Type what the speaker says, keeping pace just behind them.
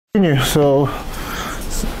So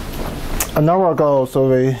an hour ago,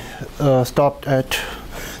 we stopped at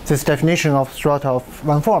this definition of strata of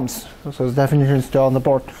one forms. So the definition is still on the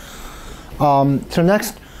board. So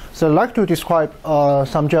next, I'd like to describe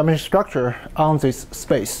some geometric structure on this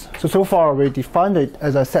space. So far we defined it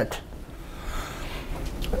as a set.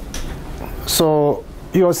 So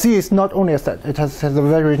you'll see it's not only a set, it has a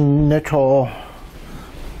very natural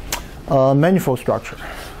manifold structure.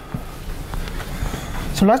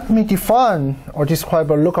 So let me define or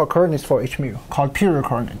describe a local coordinates for each mu called period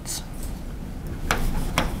coordinates.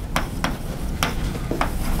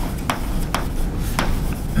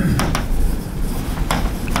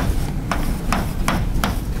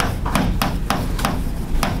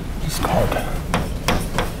 It's called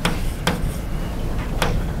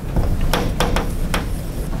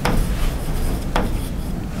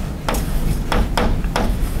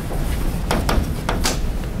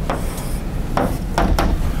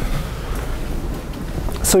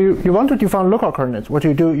So you want to define local coordinates. What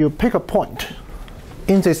you do, you pick a point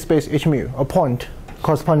in this space H mu, a point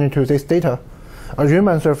corresponding to this data, a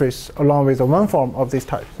Riemann surface along with a one form of this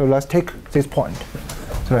type. So let's take this point.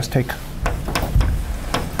 So let's take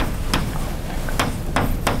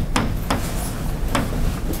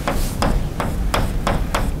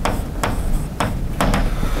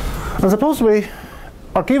and suppose we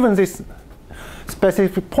are given this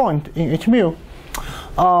specific point in H mu.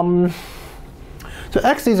 So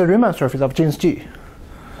X is a Riemann surface of genus G.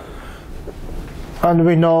 And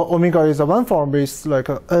we know omega is a one form with like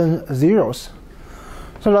n zeros.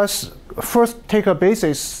 So let's first take a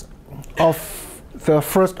basis of the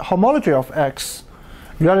first homology of X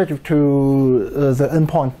relative to the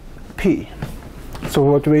endpoint P. So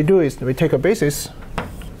what we do is we take a basis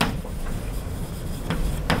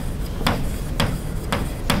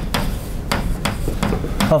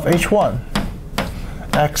of H1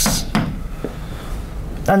 X.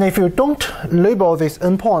 And if you don't label these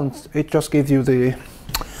endpoints, it just gives you the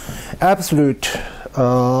absolute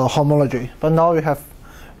homology. But now we have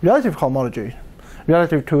relative homology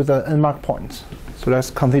relative to the n-mark points. So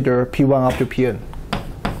let's consider P1 up to Pn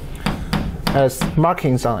as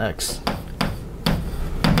markings on X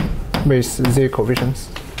with z coefficients.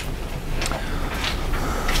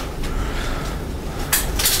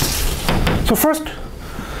 So first,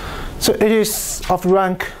 so it is of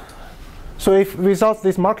rank. So if without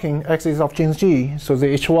this marking, X is of genus G, so the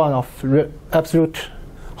H1 of absolute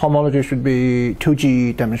homology should be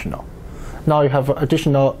 2G dimensional. Now you have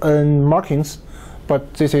additional n markings,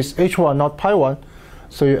 but this is H1, not pi1,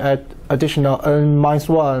 so you add additional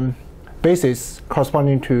n-1 bases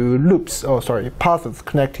corresponding to loops, paths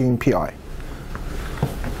connecting Pi.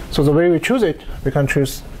 So the way we choose it, we can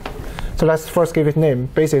choose, so let's first give it name,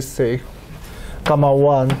 basis say gamma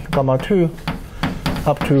 1, gamma 2,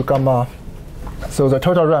 up to gamma. So the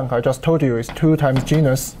total rank I just told you is 2 times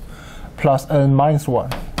genus plus n-1,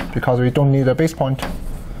 because we don't need a base point.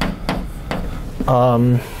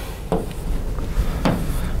 So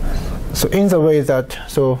in the way that,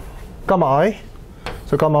 so gamma I,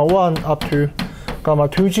 so gamma 1 up to gamma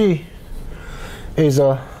 2G is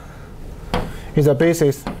a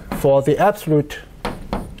basis for the absolute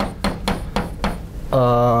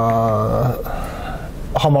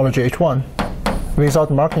homology H1 without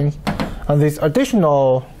markings. And this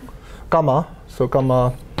additional gamma, so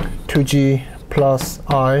gamma 2G plus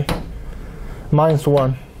I minus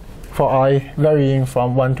 1 for I varying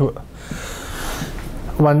from 1 to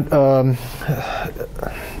 1,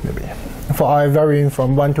 for I varying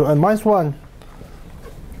from 1 to n minus 1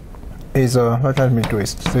 is a, let me do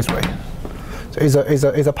it this way. So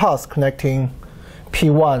is a path connecting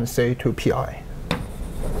P1 say to Pi.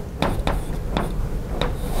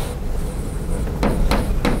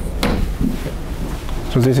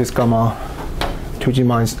 So this is gamma 2G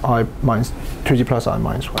minus I minus 2G plus I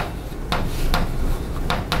minus 1.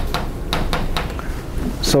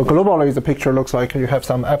 So globally, the picture looks like you have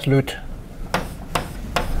some absolute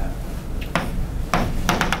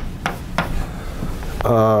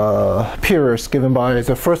periods given by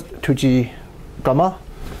the first 2G gamma.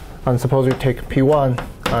 And suppose you take P1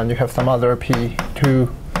 and you have some other P2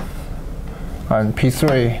 and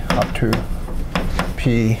P3 up to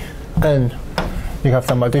Pn. You have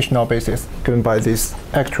some additional basis given by this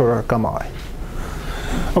extra gamma I.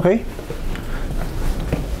 Okay.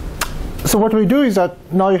 So what we do is that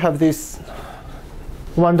now you have this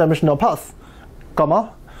one-dimensional path,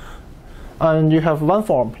 gamma, and you have one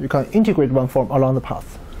form. You can integrate one form along the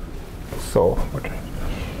path. So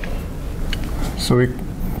we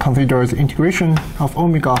consider the integration of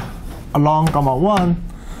omega along gamma 1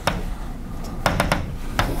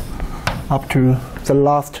 up to the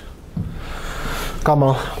last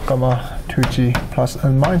gamma 2g plus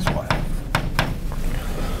n minus 1.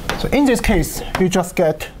 So in this case, you just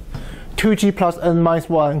get 2g plus n minus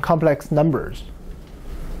 1 complex numbers.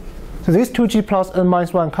 So these 2g plus n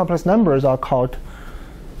minus 1 complex numbers are called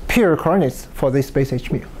pure coordinates for this space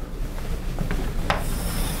H mu.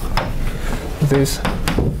 These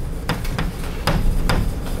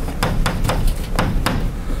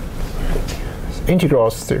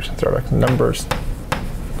integrals, they're like numbers.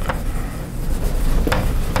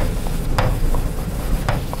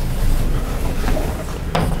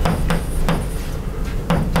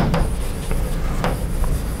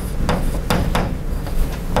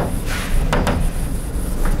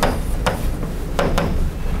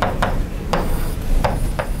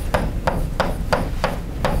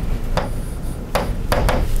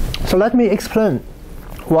 So let me explain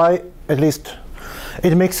why, at least,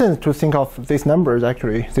 it makes sense to think of these numbers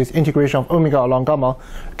actually. This integration of omega along gamma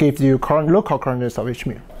gives you local coordinates of H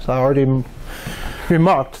mu. So I already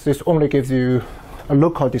remarked this only gives you a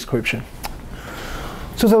local description.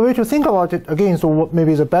 So the way to think about it, again, so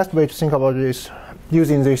maybe the best way to think about it is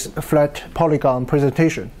using this flat polygon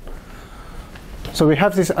presentation. So we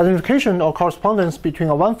have this identification or correspondence between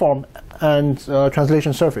a one form and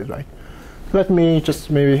translation surface, right? Let me just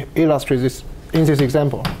maybe illustrate this in this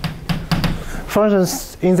example. For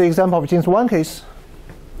instance, in the example of Jing's 1 case,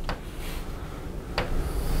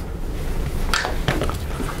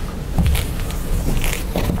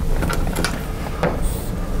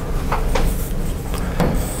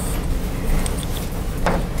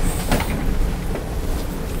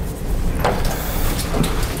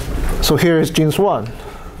 so here is Jing's 1,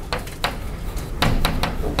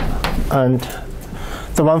 and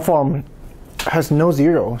the one form has no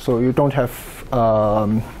zero, so you don't have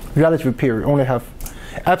relative period, only have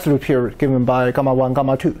absolute period given by gamma 1,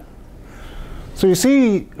 gamma 2. So you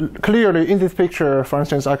see clearly in this picture, for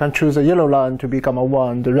instance, I can choose the yellow line to be gamma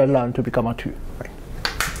 1, the red line to be gamma 2. Right?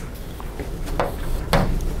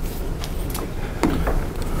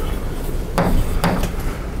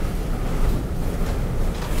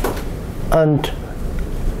 And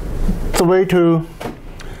the way to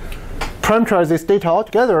parameterize this data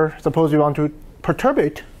altogether, suppose you want to perturb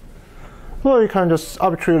it, well, you can just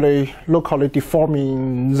arbitrarily locally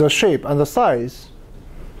deforming the shape and the size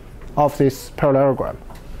of this parallelogram.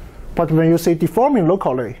 But when you say deforming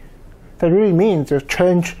locally, that really means you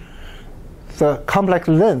change the complex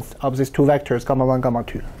length of these two vectors, gamma 1, gamma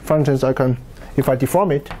 2. For instance, I can, if I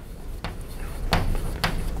deform it,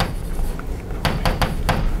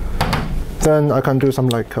 then I can do some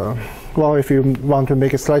like, well, if you want to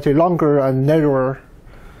make it slightly longer and narrower,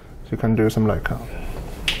 you can do some like,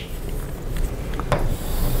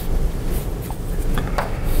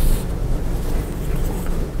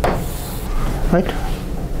 right?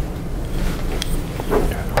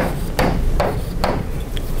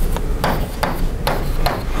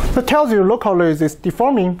 That tells you locally this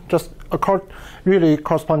deforming just really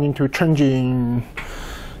corresponding to changing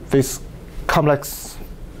these complex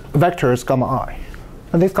vectors gamma I.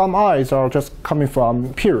 And these gamma i's are just coming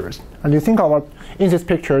from periods. And you think about, in this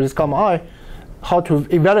picture, this gamma I, how to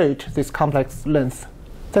evaluate this complex length.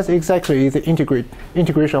 That's exactly the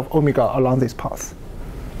integration of omega along this path.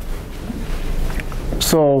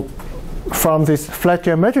 So from this flat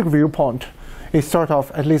geometric viewpoint, it's sort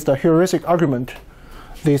of at least a heuristic argument.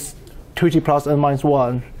 These 2g plus n minus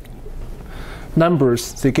 1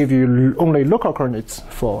 numbers, they give you only local coordinates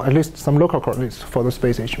for, at least some local coordinates for the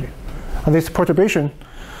space H mu. And this perturbation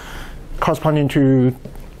corresponding to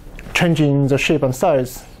changing the shape and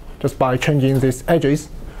size just by changing these edges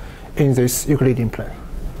in this Euclidean plane.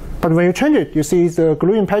 But when you change it, you see the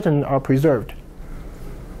gluing pattern are preserved.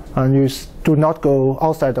 And you do not go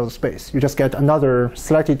outside of the space. You just get another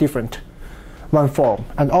slightly different one form.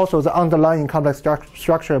 And also the underlying complex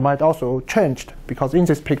structure might also change, because in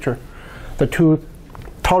this picture, the two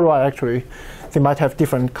torui actually, they might have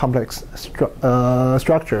different complex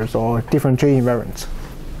structures or different J invariants.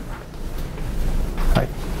 Right.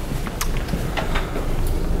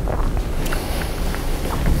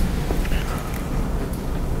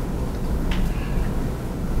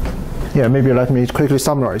 Yeah, maybe let me quickly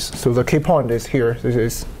summarize. So the key point is here. This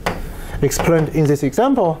is explained in this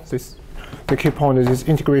example. The key point is this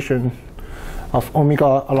integration of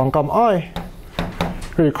omega along gamma I,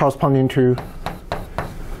 really corresponding to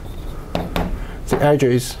the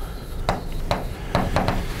edges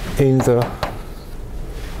in the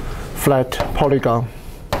flat polygon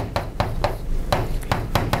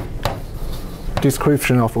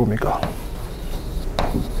description of omega.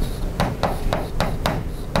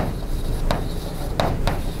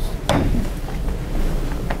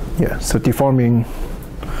 yeah, so deforming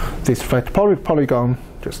this flat polygon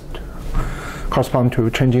just correspond to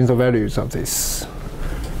changing the values of this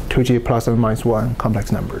 2g plus and minus 1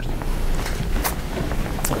 complex numbers.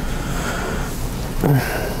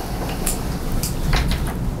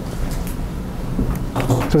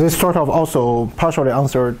 So this sort of also partially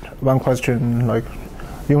answered one question like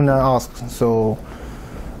Yuna asked. So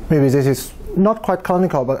maybe this is not quite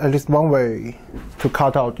canonical, but at least one way to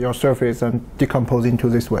cut out your surface and decompose into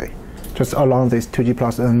this way. Just along this 2g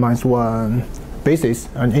plus n minus 1 basis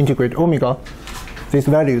and integrate omega. These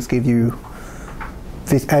values give you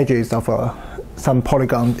these edges of some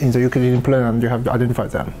polygon in the Euclidean plane, and you have to identify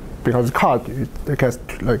them. Because cut, it gets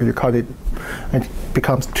like you cut it, and it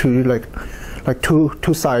becomes two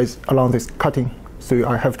sides along this cutting. So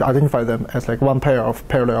I have to identify them as like one pair of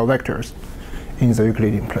parallel vectors in the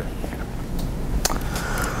Euclidean plane.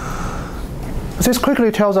 This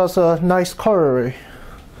quickly tells us a nice corollary.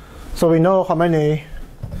 So we know how many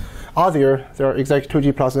are there. There are exactly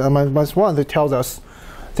 2g plus n minus 1. That tells us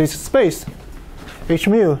this space, H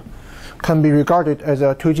mu, can be regarded as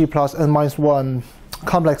a 2g plus n minus 1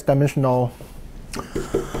 complex dimensional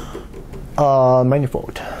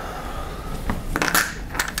manifold.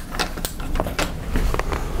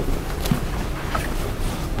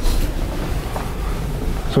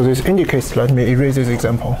 So this indicates, let me erase this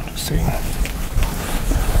example to see.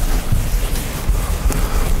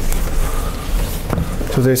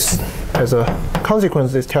 So this, as a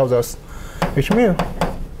consequence, this tells us H mu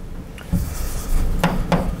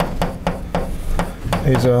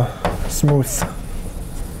is a smooth,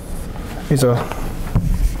 is a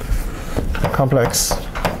complex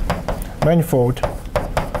manifold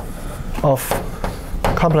of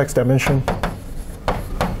complex dimension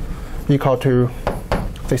equal to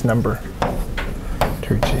this number,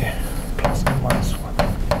 2g plus n minus 1.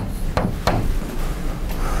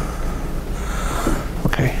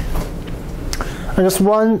 Okay. And just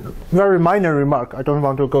one very minor remark. I don't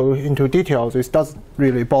want to go into details. This doesn't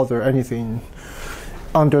really bother anything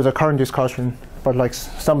under the current discussion. But like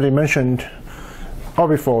somebody mentioned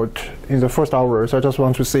orbifold in the first hour, so I just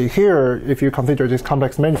want to say here, if you consider this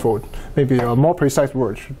complex manifold, maybe a more precise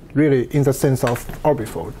word, really in the sense of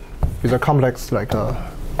orbifold. It's a complex like a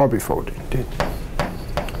orbifold indeed.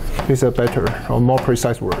 It's a better or more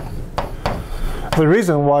precise word. The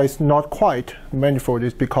reason why it's not quite manifold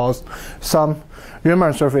is because some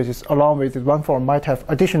Riemann surfaces along with this one form might have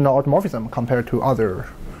additional automorphism compared to other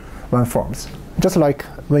one forms. Just like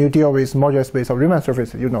when you deal with modular space of Riemann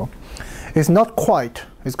surfaces, you know, it's not quite,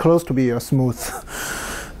 it's close to be a smooth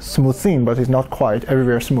thing, but it's not quite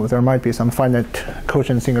everywhere smooth. There might be some finite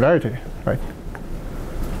quotient singularity, right?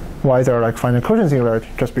 Why there are like finite quotient singularity?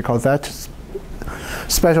 Just because that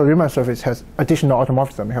special Riemann surface has additional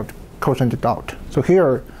automorphism, you have to quotient it out. So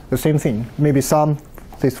here, the same thing. Maybe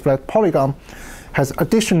this flat polygon has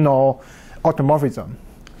additional automorphism.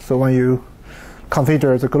 So when you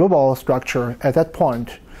consider the global structure at that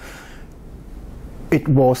point, it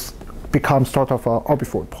will become sort of an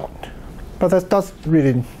orbifold point. But that does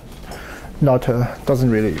really not doesn't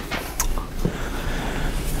really.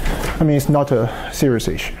 I mean, it's not a serious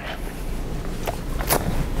issue.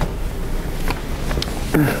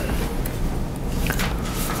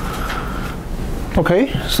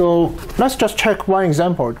 Okay, so let's just check one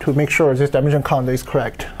example to make sure this dimension count is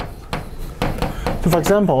correct. So for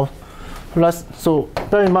example, so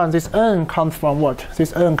bear in mind this n comes from what?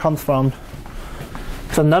 This n comes from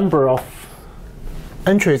the number of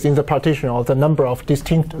entries in the partition, or the number of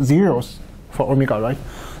distinct zeros for omega, right?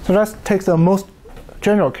 So let's take the most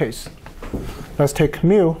general case. Let's take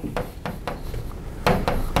mu,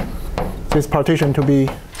 this partition to be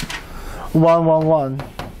 1, 1, 1.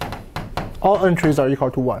 All entries are equal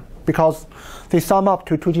to 1 because they sum up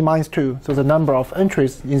to 2g minus 2. So the number of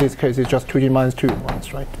entries in this case is just 2g minus 2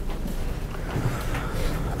 ones, right?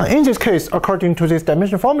 And in this case, according to this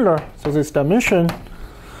dimension formula, so this dimension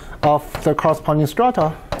of the corresponding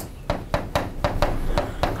strata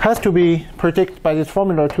has to be predicted by this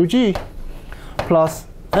formula 2g plus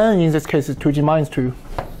n in this case is 2g minus 2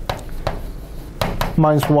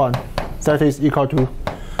 minus 1. That is equal to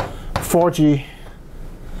 4g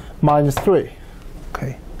minus 3.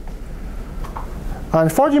 Okay.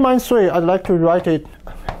 And 4g minus 3, I'd like to write it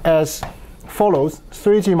as follows: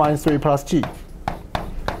 3g minus 3 plus g.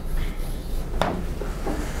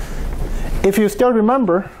 If you still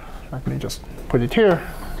remember, let me just put it here.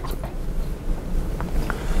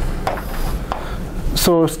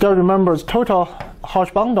 So still remember the total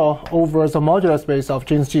Hodge bundle over the modular space of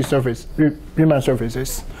James G surface, Riemann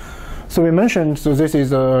surfaces. So we mentioned, so this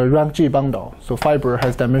is a rank G bundle. So fiber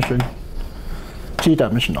has dimension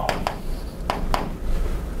G-dimensional.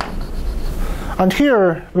 And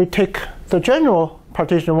here we take the general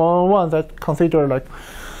partition 111 that consider like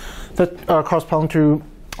that correspond to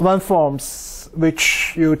one forms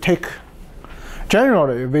which you take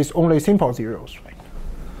generally with only simple zeros, right?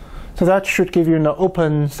 So that should give you an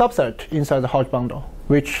open subset inside the Hodge bundle,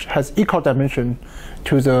 which has equal dimension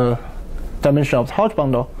to the dimension of the Hodge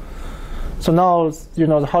bundle. So now you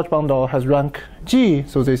know the Hodge bundle has rank G,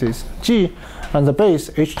 so this is G, and the base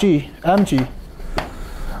Hg, Mg.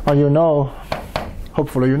 And you know,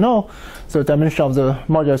 hopefully you know, the dimension of the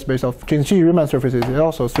modular space of G Riemann surfaces is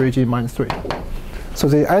also 3G minus 3. So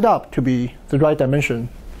they add up to be the right dimension,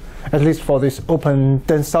 at least for this open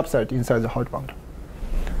dense subset inside the Hodge bundle.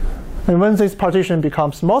 And when this partition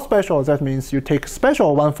becomes more special, that means you take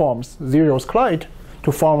special one forms, zeros collide,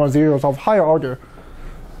 to form a zeros of higher order.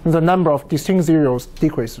 The number of distinct zeros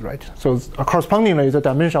decreases, right? So correspondingly, the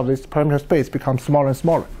dimension of this parameter space becomes smaller and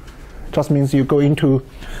smaller. Just means you go into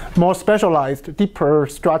more specialized, deeper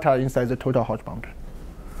strata inside the total Hodge boundary.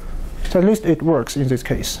 So at least it works in this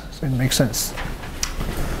case. So it makes sense.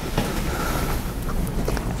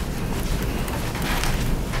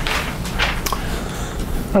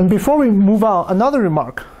 And before we move on, another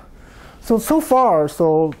remark. So far,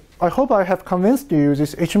 I hope I have convinced you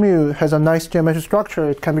this H mu has a nice geometric structure.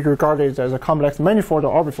 It can be regarded as a complex manifold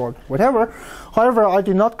or orbifold, whatever. However, I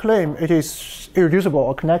did not claim it is irreducible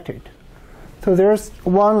or connected. So there's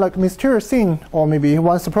one like mysterious thing, or maybe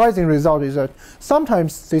one surprising result is that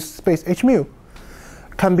sometimes this space H mu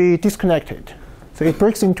can be disconnected. So it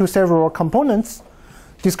breaks into several components,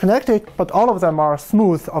 disconnected, but all of them are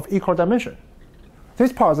smooth of equal dimension.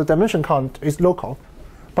 This part, the dimension count, is local,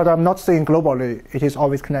 but I'm not saying globally it is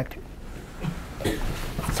always connected.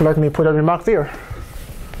 So let me put a remark there.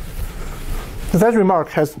 That remark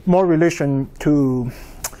has more relation to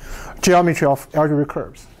geometry of algebraic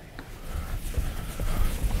curves.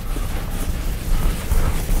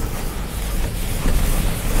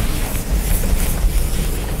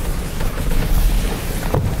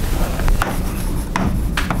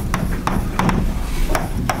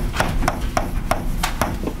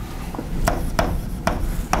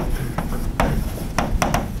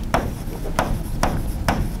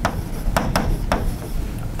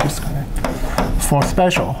 For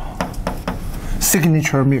special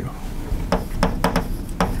signature mu.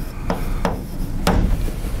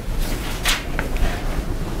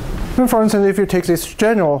 And for instance, if you take this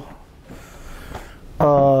general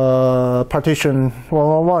partition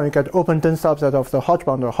 111, you get open dense subset of the Hodge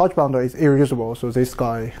bundle. Hodge bundle is irreducible, so this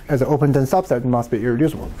guy as an open dense subset must be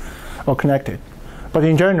irreducible or connected. But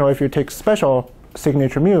in general, if you take special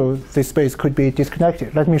signature mu, this space could be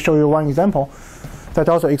disconnected. Let me show you one example that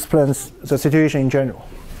also explains the situation in general.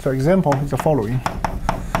 So example is the following.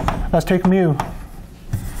 Let's take mu.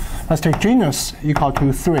 Let's take genus equal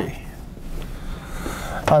to 3.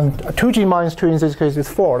 And 2g minus 2 in this case is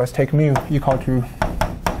 4. Let's take mu equal to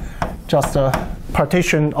just a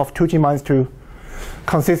partition of 2g minus 2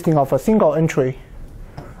 consisting of a single entry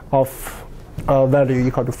of a value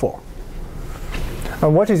equal to 4.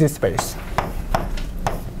 And what is this space?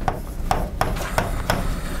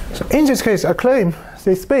 So in this case, I claim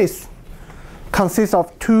this space consists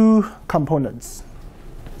of two components.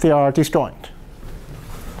 They are disjoint.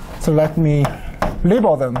 So let me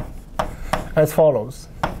label them as follows.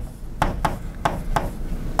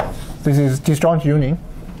 This is disjoint union.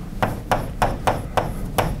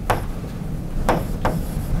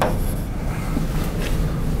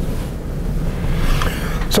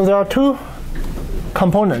 So there are two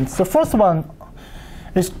components. The first one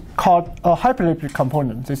is called a hyperelliptic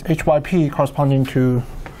component. This HYP corresponding to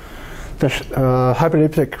the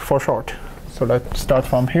hyperelliptic for short. So let's start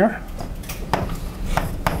from here.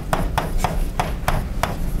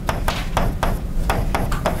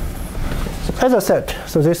 So as I said,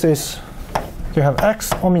 so this is, you have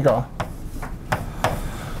x omega.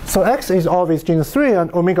 So x is always genus 3,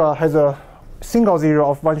 and omega has a single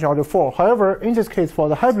zero of 1 order 4. However, in this case, for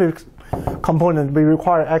the hyperelliptic component, we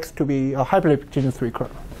require x to be a hyperelliptic genus 3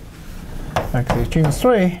 curve. X is genus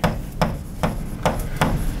 3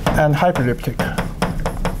 and hyperelliptic.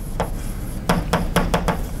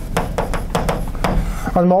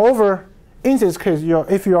 And moreover, in this case,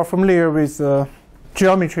 if you are familiar with the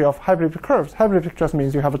geometry of hyperelliptic curves, hyperelliptic just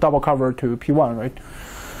means you have a double cover to P1, right?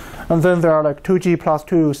 And then there are like 2g plus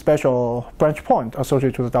 2 special branch point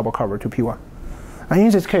associated to the double cover to P1. And in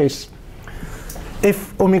this case,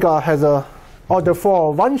 if omega has a order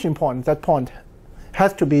 4 vanishing point, that point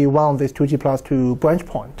has to be one of these 2g plus 2 branch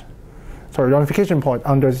point, sorry, ramification point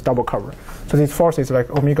under this double cover. So this force is like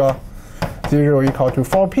omega 0 equal to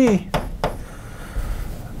 4p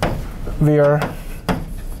where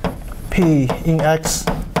P in X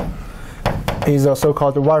is a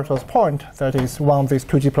so-called virtuous point, that is one of these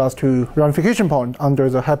 2G plus 2 ramification point under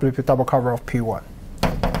the hyperelliptic double cover of P1.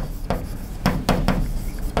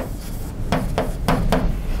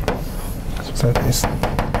 So that is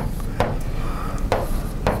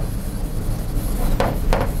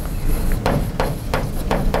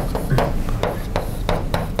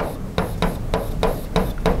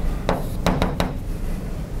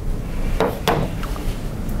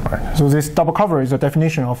so this double cover is a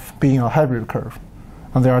definition of being a hybrid curve.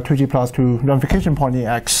 And there are 2G plus 2 ramification point in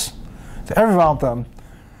X. So every one of them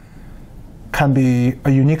can be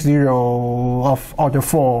a unique zero of order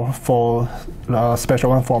 4 for the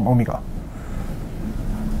special one form omega.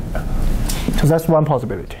 So that's one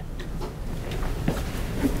possibility.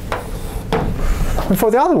 And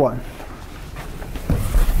for the other one,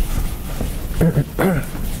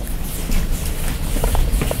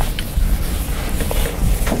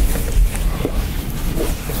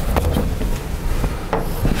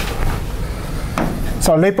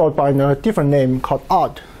 so labeled by a different name called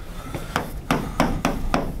odd.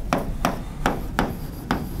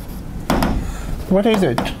 What is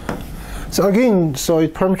it? So again, so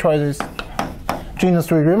it parameterizes genus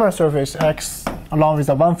 3 Riemann surface X along with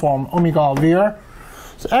the one form omega where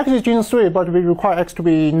so X is genus 3, but we require X to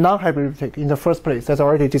be non-hyperelliptic in the first place. That's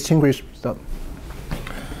already distinguished them.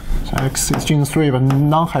 So X is genus 3 but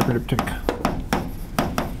non-hyperelliptic.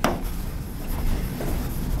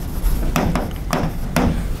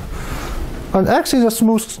 And X is a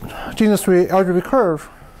smooth genus 3 algebraic curve,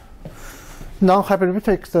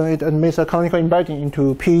 non-hyperelliptic, then it admits a canonical embedding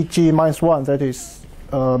into PG minus 1, that is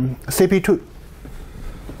CP2.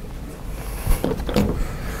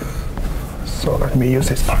 So let me use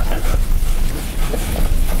this part.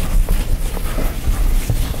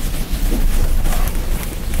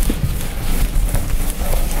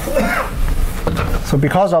 So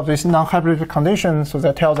because of this non-hyperelliptic condition, so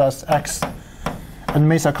that tells us X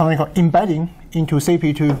admits a canonical embedding into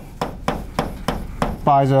CP2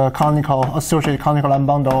 by the associated canonical line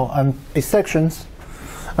bundle and its sections.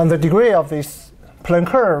 And the degree of this plane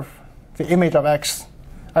curve, the image of X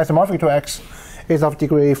isomorphic to X, is of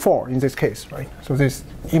degree 4 in this case, right? So this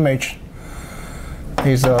image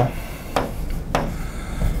is a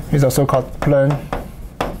so-called plane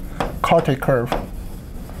quartic curve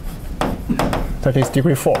that is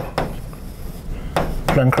degree 4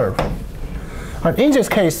 plane curve. And in this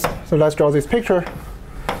case, so let's draw this picture.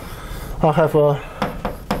 I'll have a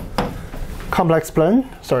complex plane.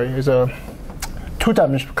 Sorry, it's a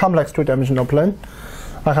complex two-dimensional plane.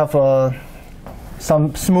 I have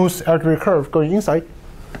some smooth algebraic curve going inside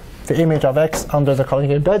the image of X under the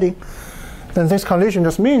canonical embedding. Then this condition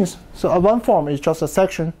just means so a one form is just a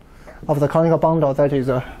section of the canonical bundle. That is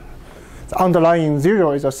the underlying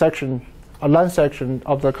zero is a line section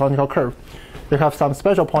of the canonical curve. We have some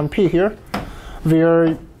special point P here,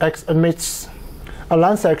 where X admits a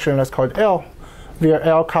line section, let's call it L, where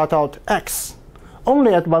L cut out X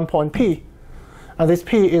only at one point P. And this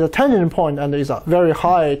P is a tangent point and is a very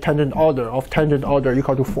high tangent order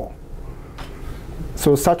equal to 4.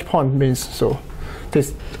 So such point means so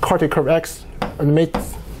this quartic curve X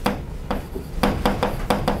admits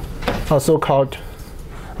a so-called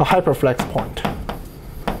a hyperflex point.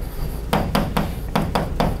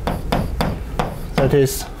 That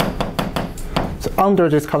is, so under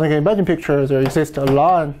this canonical embedding picture, there exists a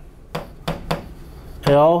line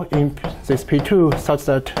L in this P2 such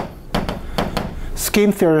that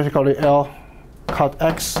scheme theoretically L cut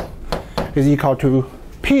X is equal to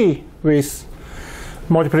P with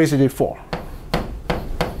multiplicity 4.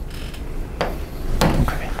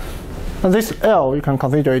 Okay. And this L, you can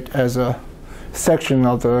consider it as a section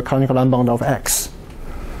of the canonical line bundle of X.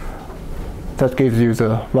 That gives you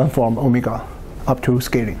the one form omega up to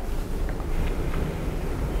scaling.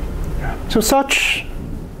 So such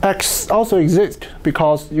X also exists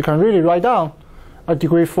because you can really write down a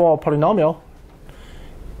degree 4 polynomial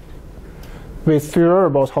with 3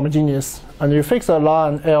 variables homogeneous, and you fix a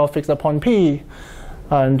line L, fix a point P,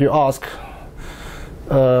 and you ask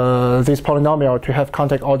this polynomial to have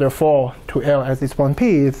contact order 4 to L at this point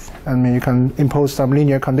P, and you can impose some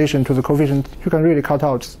linear condition to the coefficient. You can really cut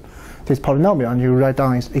out this polynomial and you write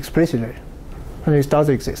down it explicitly, and it does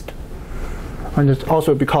exist. And it's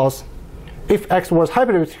also because if X was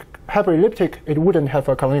hyperelliptic, it wouldn't have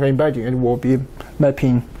a canonical embedding. It will be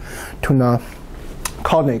mapping to the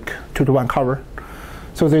conic 2-to-1 cover.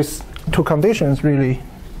 So these two conditions really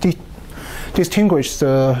distinguish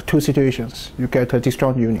the two situations. You get a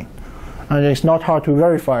disjoint union. And it's not hard to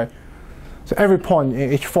verify. So every point in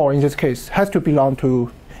H4 in this case has to belong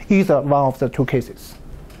to either one of the two cases.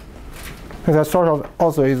 And that sort of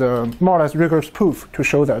also is a more or less rigorous proof to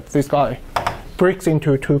show that this guy breaks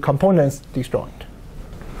into two components disjoint.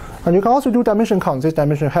 And you can also do dimension count. This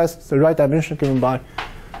dimension has the right dimension given by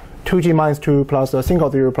 2g minus 2 plus a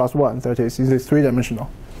single 0 plus 1. That is, this is three-dimensional.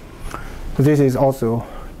 So this is also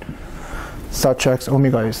such x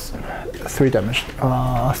omega is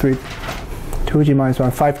three-dimensional. 2g minus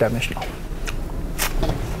 1, five-dimensional.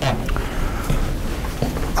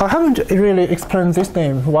 I haven't really explained this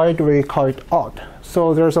name. Why do we call it odd?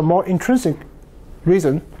 So there's a more intrinsic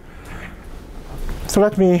reason. So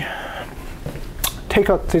let me take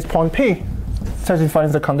out this point P,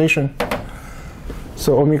 satisfying the condition.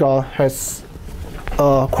 So omega has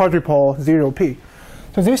a quadruple 0p.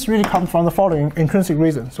 So this really comes from the following intrinsic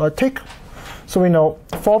reason. So we know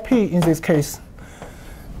 4p in this case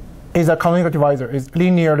is a canonical divisor, is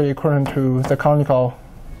linearly equivalent to the canonical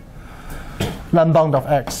lamb bundle of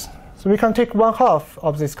x. So we can take 1/2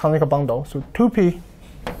 of this canonical bundle, so 2p.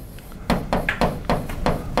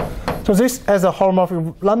 So this, as a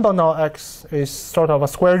holomorphic lamb bundle x, is sort of a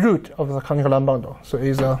square root of the canonical lamb bundle. So it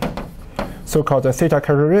is a so-called theta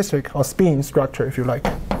characteristic or spin structure, if you like.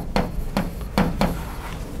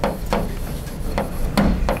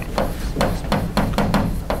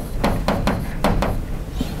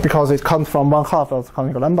 Because it comes from 1/2 of the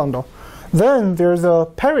canonical lamb bundle. Then there's a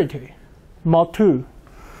parity, mod 2,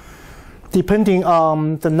 depending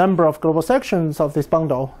on the number of global sections of this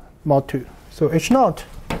bundle, mod 2. So H0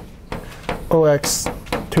 OX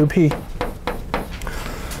 2P.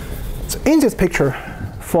 So in this picture,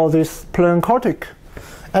 for this plane quartic,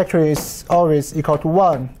 actually is always equal to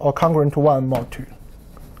 1 or congruent to 1 mod 2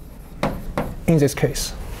 in this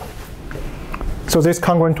case. So this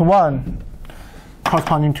congruent to 1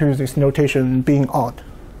 corresponding to this notation being odd.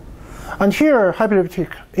 And here, hyperelliptic,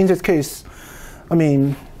 in this case, I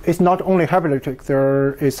mean, it's not only hyperelliptic,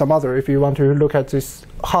 there is some other. If you want to look at this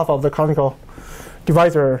half of the canonical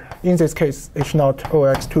divisor, in this case, H0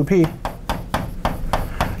 OX 2P,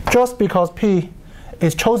 just because P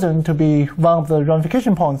is chosen to be one of the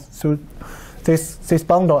ramification points, so this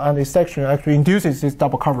bundle and this section actually induces this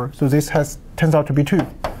double cover. So this turns out to be 2,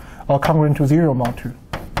 or congruent to 0 mod 2.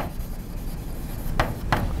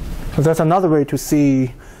 So that's another way to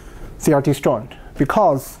see they are disjoint,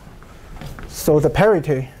 because so the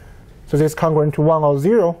parity, so this is congruent to 1 or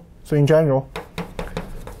 0, so in general.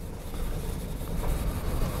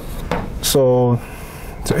 So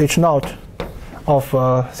H0 of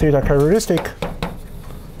theta characteristic.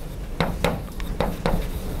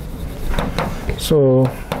 So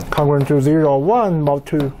congruent to 0 or 1 mod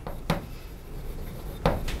 2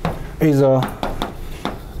 is a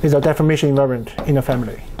deformation invariant in a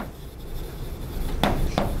family.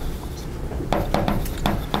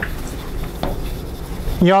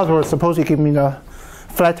 In other words, suppose you give me a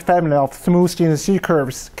flat family of smooth GNC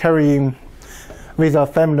curves carrying with a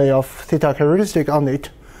family of theta characteristic on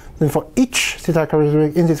it, then for each theta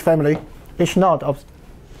characteristic in this family, H0 of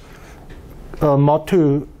mod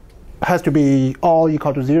 2 has to be all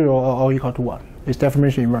equal to 0 or all equal to 1. It's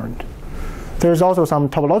deformation invariant. There is also some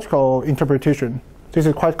topological interpretation. This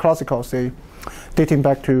is quite classical, say, dating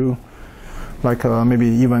back to like maybe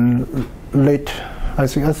even late, I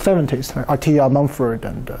think, 70s, like Atiyah, Mumford,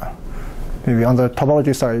 and maybe on the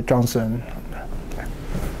topology side, Johnson.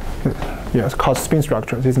 Yes, called spin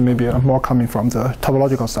structure. This may be more coming from the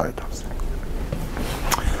topological side.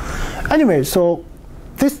 Anyway, so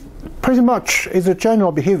this pretty much is a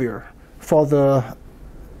general behavior for the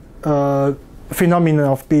phenomenon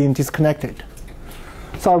of being disconnected.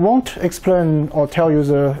 So I won't explain or tell you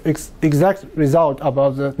the exact result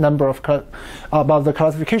about the number of about the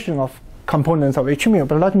classification of components of H-mu,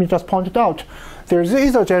 but let me just point it out. There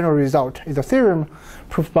is a general result. It's a theorem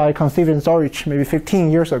proved by Conceived and Zorich maybe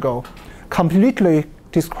 15 years ago, completely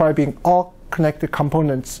describing all connected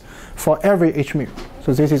components for every H-mu.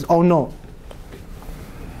 So this is all known.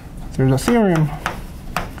 There's a theorem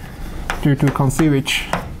due to Conceived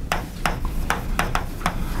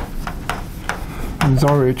and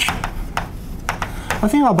Zorich. I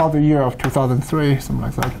think about the year of 2003, something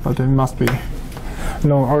like that, but it must be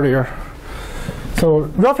known earlier. So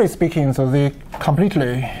roughly speaking, so they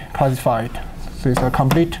completely classified. So it's a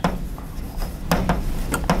complete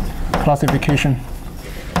classification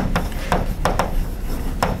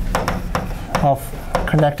of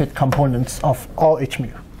connected components of all H-mu.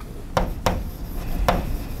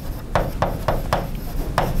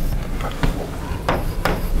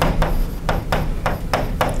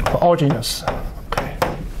 For all genus. Okay.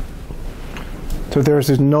 So there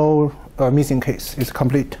is no missing case. It's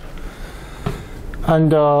complete.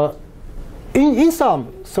 And in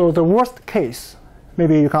sum, So the worst case,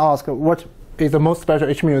 maybe you can ask what is the most special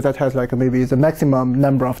H mu that has like maybe the maximum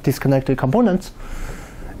number of disconnected components.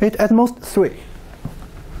 It at most 3.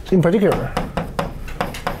 In particular,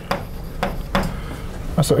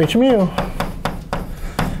 so H mu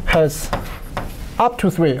has up to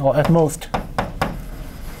 3 or at most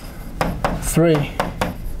 3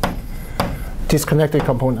 disconnected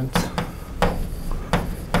components.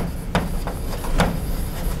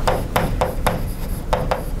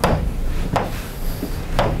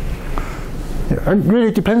 Yeah, it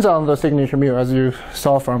really depends on the signature mu, as you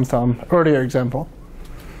saw from some earlier example.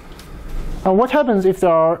 And what happens if there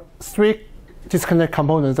are 3 disconnect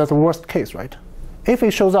components? That's the worst case, right? If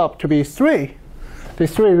it shows up to be 3,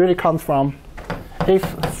 this 3 really comes from if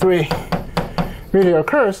 3 really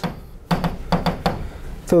occurs.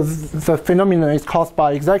 So the phenomenon is caused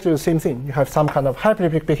by exactly the same thing. You have some kind of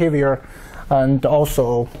hyperelliptic behavior and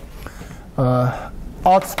also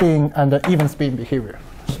odd spin and even spin behavior.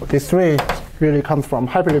 So this 3 really comes from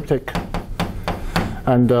hyperelliptic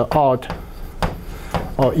and odd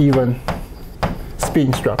or even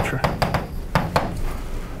spin structure.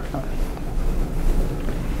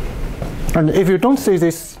 And if you don't see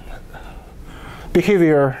this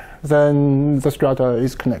behavior, then the strata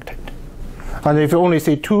is connected. And if you only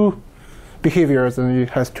see 2 behaviors, then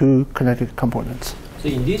it has 2 connected components. So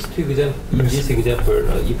in this example,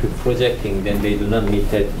 if you're projecting, then they do not meet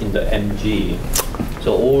that in the MG.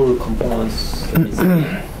 So all components is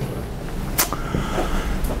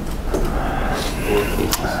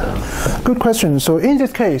Good question. So in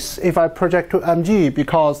this case, if I project to MG,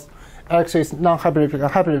 because X is non-hyperelliptic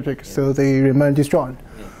and hyperelliptic, so they remain disjoint.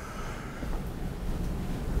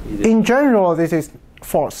 In general, this is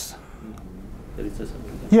false.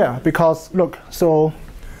 Yeah, because look, so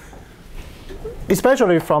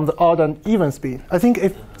especially from the odd and even spin, I think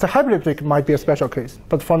if the hyperelliptic might be a special case,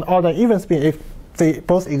 but from odd and even spin, if they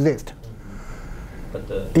both exist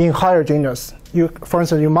in higher genus, for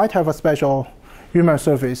instance, you might have a special Riemann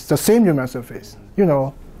surface, the same Riemann surface. You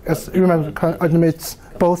know, as Riemann admits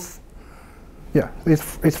both. Yeah,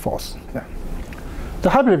 it's false. Yeah, the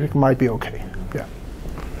hyperelliptic might be okay. Yeah,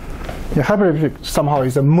 yeah, hyperelliptic somehow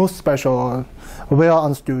is the most special, well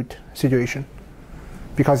understood situation,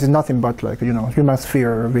 because it's nothing but like Riemann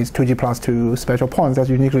sphere with 2G plus 2 special points that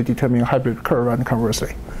uniquely determine a hyperelliptic curve and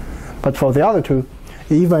conversely. But for the other 2,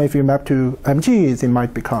 even if you map to MG, they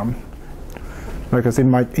might become like they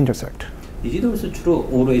might intersect. Is it also true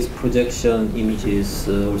always projection images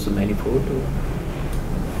also manifold?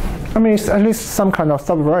 I mean, it's at least some kind of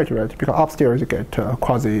subvariety, right? Because upstairs you get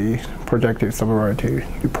quasi-projective subvariety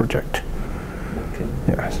you project. Okay.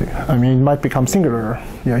 Yeah, so, I mean, it might become singular.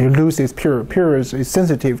 Yeah, you lose this pure. Pure is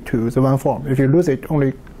sensitive to the one form. If you lose it,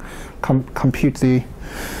 only compute the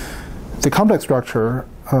complex structure.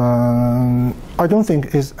 I don't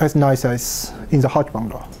think is as nice as in the Hodge-Bond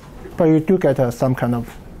law, but you do get some kind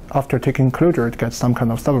of, after taking closure, it gets some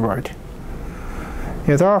kind of subvariety.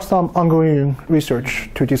 Yeah, there are some ongoing research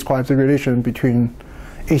to describe the relation between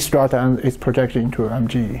each strata and its projection into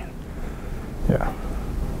MG. Yeah.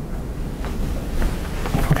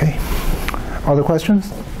 Okay. Other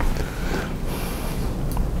questions?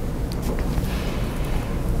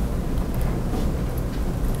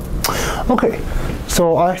 Okay.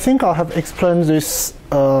 So I think I have explained this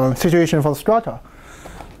situation for the strata.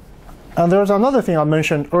 And there's another thing I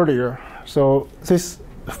mentioned earlier. So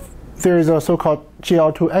there is a so-called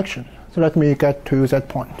GL2 action. So let me get to that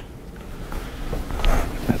point.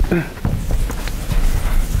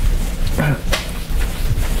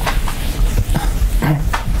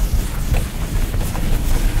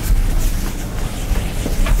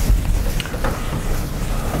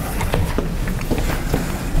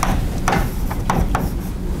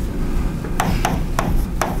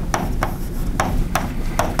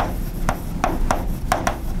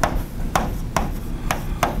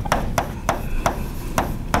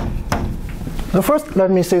 So first, let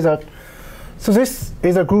me say that, so this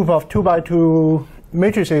is a group of 2x2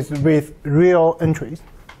 matrices with real entries.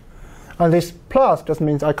 And this plus just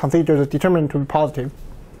means I consider the determinant to be positive.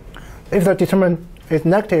 If the determinant is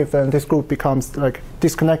negative, then this group becomes like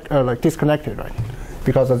disconnected, right?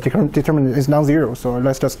 Because the determinant is non-zero. So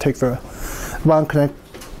let's just take the one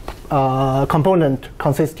component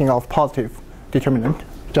consisting of positive determinant,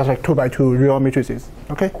 just like 2x2 real matrices,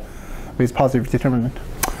 okay, with positive determinant.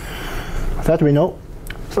 That we know.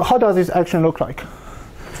 So how does this action look like?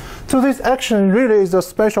 So this action really is a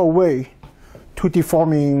special way to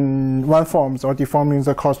deforming one forms or deforming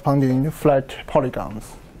the corresponding flat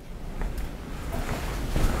polygons.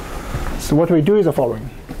 So what we do is the following.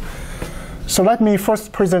 So let me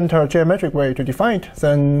first present a geometric way to define it,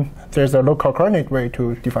 then there's a local coordinate way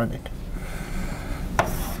to define it.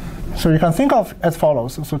 So you can think of as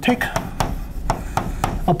follows. So take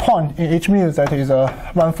a point in H mu that is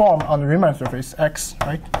one form on the Riemann surface X,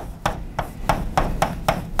 right?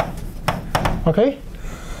 Okay.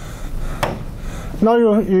 Now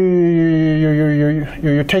you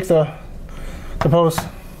take suppose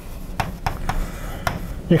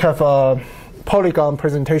you have a polygon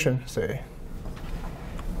presentation, say.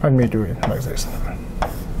 Let me do it like this.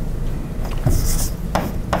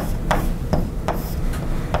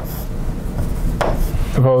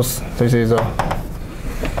 Suppose this is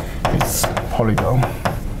its polygon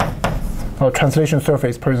or translation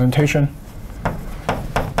surface presentation.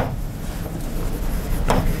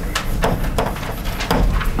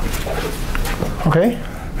 Okay,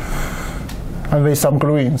 and with some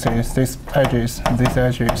gluing, these edges, and these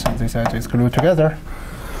edges, and these edges glued together.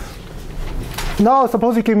 Now,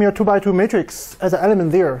 suppose you give me a 2 by 2 matrix as an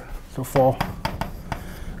element there. So for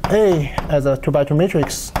A as a 2 by 2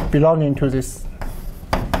 matrix belonging to this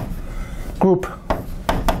group.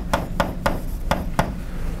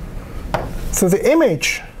 So the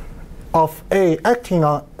image of A acting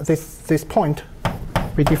on this point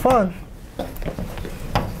we define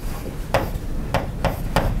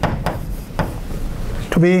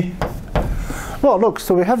to be, well, look,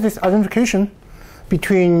 so we have this identification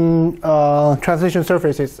between translation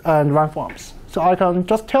surfaces and one forms. So I can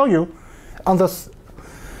just tell you on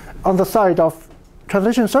the side of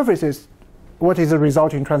translation surfaces what is the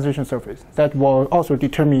resulting translation surface. That will also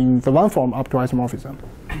determine the one form up to isomorphism.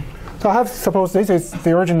 So I have, suppose this is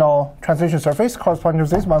the original translation surface corresponding to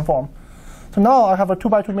this one form. So now I have a 2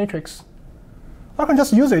 by 2 matrix. I can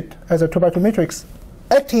just use it as a 2 by 2 matrix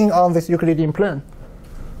acting on this Euclidean plane.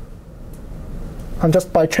 And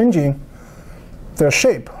just by changing the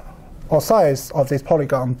shape or size of this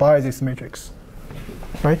polygon by this matrix.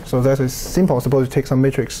 Right? So that is simple. Suppose you take some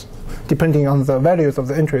matrix. Depending on the values of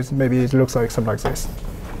the entries, maybe it looks like something like this.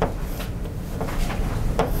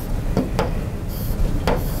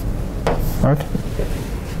 Right?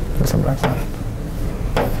 Something like that.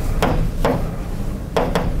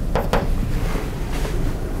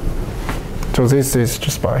 So this is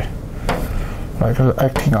just by like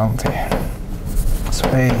acting on the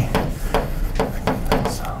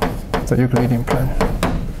the Euclidean plane.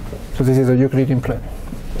 So this is a Euclidean plane.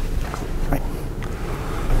 Right.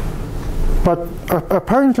 But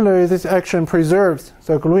apparently this action preserves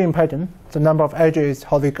the gluing pattern, the number of edges,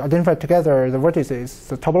 how they identify together, the vertices.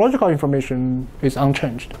 The topological information is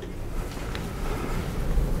unchanged.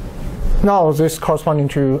 Now this corresponding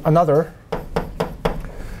to another,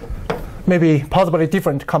 maybe possibly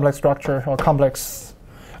different complex structure or complex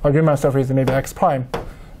Riemann surface, maybe X prime,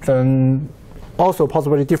 then also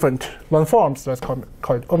possibly different one forms, let's call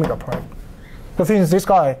it omega prime. The thing is, this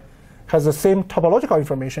guy has the same topological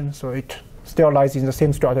information, so it still lies in the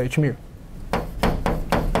same strata H mu.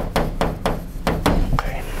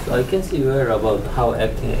 Okay. So I can see where about how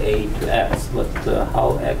acting A to X, but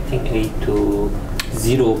how acting A to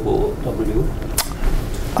 0 for W?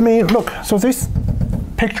 I mean, look, so this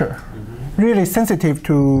picture really sensitive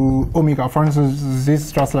to omega. For instance, this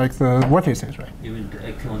is just like the vertices, right? You mean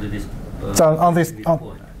acting on this on this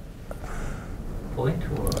point? Or?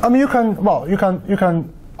 I mean, you can. Well, you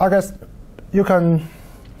can. I guess you can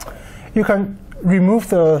remove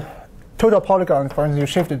the total polygon. For instance, you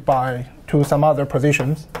shift it to some other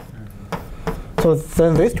positions. So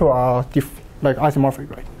then these two are like isomorphic,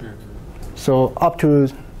 right? So up to.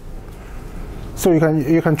 So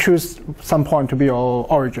you can choose some point to be your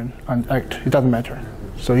origin and act. It doesn't matter.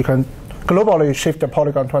 So you can globally shift the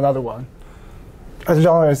polygon to another one, as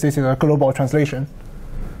long as this is a global translation.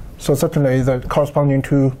 So certainly the corresponding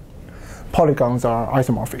two polygons are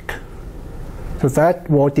isomorphic. So that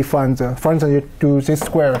will define the. For instance, you do this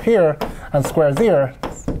square here and square there.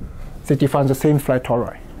 They define the same flat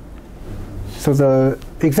tori. So the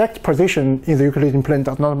exact position in the Euclidean plane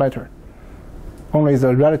does not matter. Only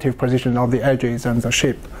the relative position of the edges and the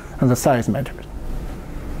shape and the size matters.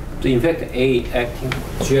 So in fact, A acting,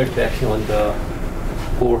 GR acting on the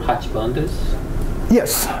 4 Hatch boundaries?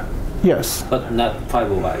 Yes, yes. But not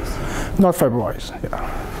fiber-wise? Not fiber-wise, yeah.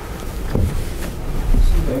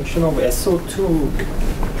 So the action of SO2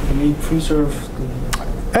 may preserve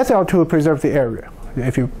the... SL2 preserves the area,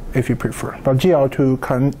 if you prefer. But GL2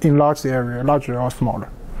 can enlarge the area, larger or smaller.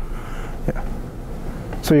 Yeah.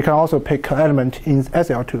 So you can also pick an element in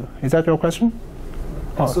SL2. Is that your question?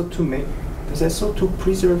 SO2 does SO2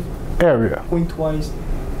 preserve area pointwise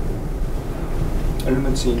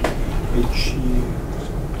elements in HE?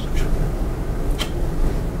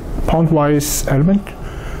 pointwise element.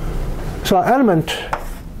 So an element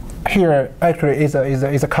here actually is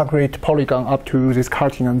a concrete polygon up to this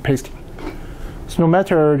cutting and pasting. So no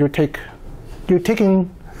matter you're taking,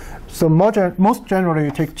 so most generally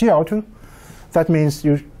you take GL2, that means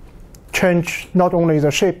you change not only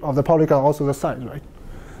the shape of the polygon, also the size, right?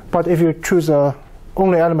 But if you choose a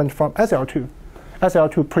only element from SL2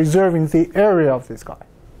 preserving the area of this guy.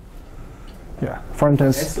 Yeah, for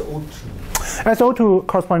instance, SO2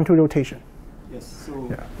 corresponding to rotation. Yes, so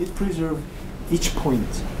yeah. it preserves each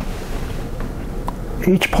point.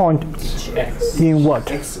 Each point each x. In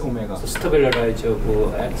what? X omega. So stabilize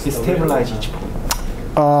x. It stabilizes each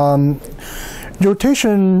point.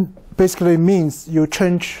 Rotation basically means you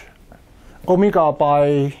change omega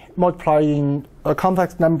by multiplying a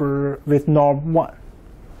complex number with norm 1.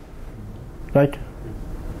 Right?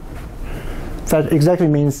 That exactly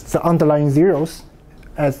means the underlying zeros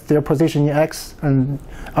as their position in X and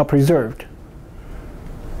are preserved.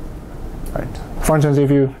 Right. For instance, if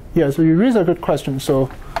you, so you raise a good question. So,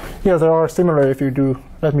 yeah, there are similar if you do,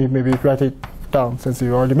 let me maybe write it down since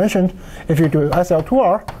you already mentioned. If you do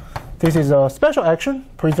SL2R, this is a special action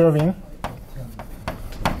preserving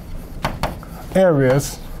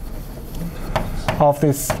areas of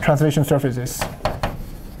these translation surfaces.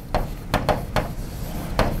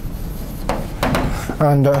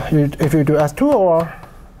 And if you do S2 or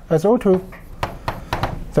SO2,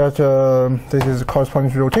 that this is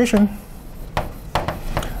corresponding to rotation.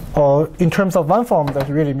 Or in terms of one form, that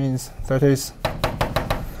really means that is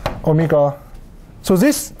omega. So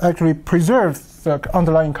this actually preserves the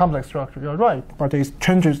underlying complex structure. You're right, but it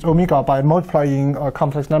changes omega by multiplying a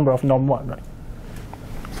complex number of norm 1, right?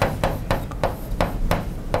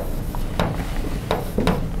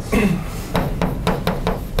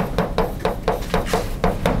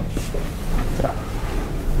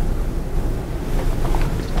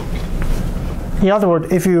 In other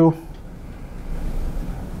words, if you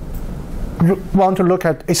want to look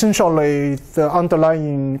at essentially the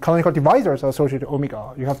underlying canonical divisors associated with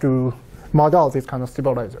omega, you have to model this kind of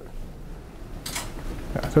stabilizer.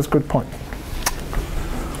 Yeah, that's a good point.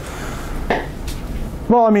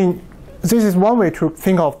 Well, I mean, this is one way to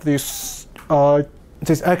think of this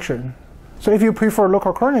this action. So if you prefer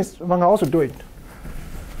local coordinates, one can also do it,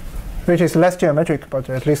 which is less geometric, but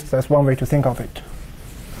at least that's one way to think of it.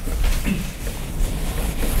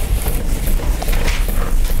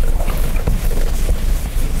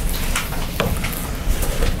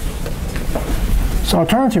 So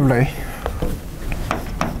alternatively,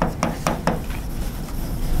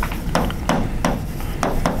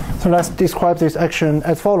 so let's describe this action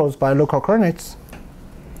as follows by local coordinates.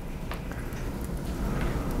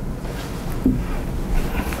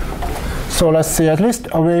 So let's see, at least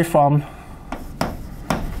away from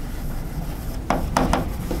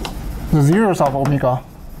the zeros of omega.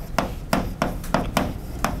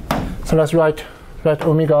 So let's write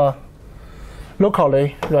omega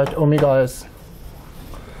locally, write omega as,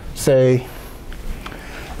 say,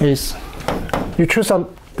 is, you choose some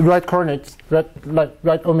right coordinates,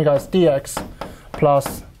 write omega as dx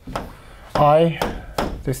plus I,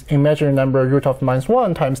 this imaginary number root of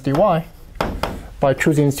 -1 times dy, by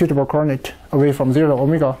choosing suitable coordinate away from 0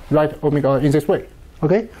 omega, write omega in this way.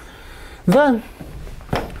 Okay? Then,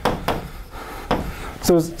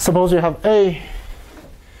 so suppose you have A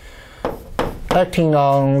acting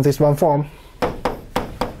on this one form.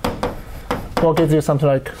 What gives you something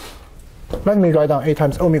like, let me write down A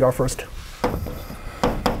times omega first.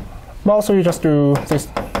 Well, so you just do this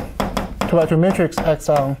to write to matrix X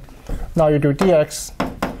on, now you do dx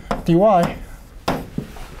dy.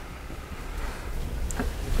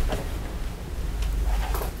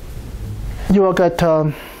 You will get,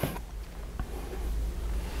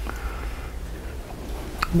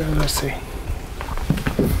 let's see.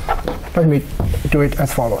 Let me do it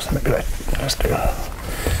as follows. Maybe let's do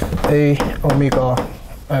A omega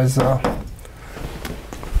as,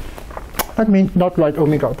 let me not write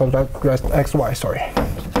omega, but write xy, sorry.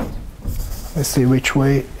 Let's see which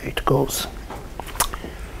way it goes.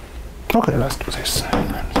 Okay, let's do this.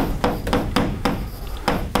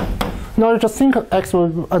 Now just think of x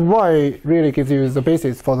and y really gives you the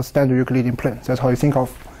basis for the standard Euclidean plane. That's how you think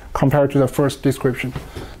of compared to the first description.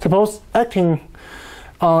 Suppose acting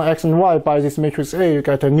on x and y by this matrix A, you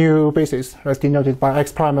get a new basis that's denoted by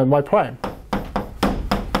x prime and y prime.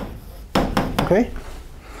 Okay?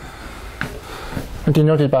 And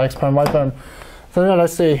denoted by x prime, y prime. So then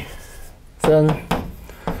let's see. Then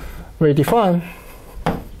we define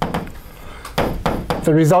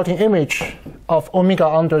the resulting image of omega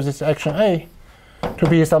under this action A to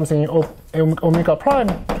be something of omega prime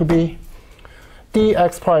to be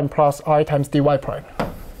dx prime plus I times dy prime.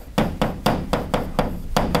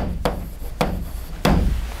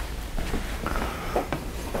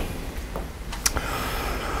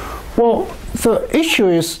 Well, the issue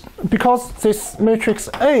is because this matrix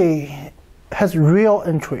A has real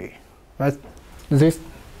entry, right? This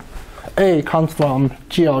A comes from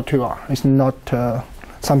GL2R. It's not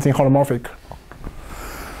something holomorphic.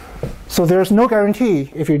 So there's no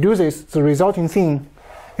guarantee if you do this, the resulting thing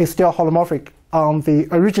is still holomorphic on the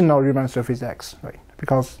original Riemann surface X, right?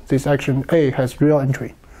 Because this action A has real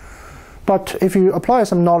entry. But if you apply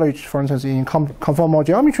some knowledge, for instance, in conformal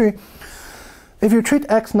geometry, if you treat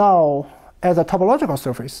X now as a topological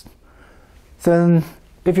surface, then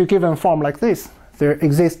if you give a form like this, there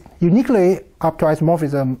exists uniquely up to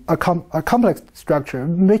isomorphism a complex structure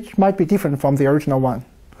which might be different from the original one.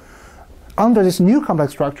 Under this new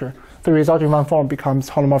complex structure, the resulting one form becomes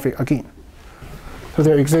holomorphic again. So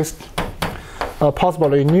there exists a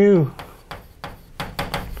possibly new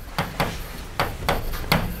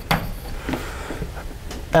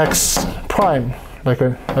X prime, like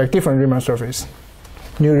different Riemann surface,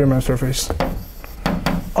 new Riemann surface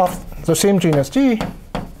of the same genus G,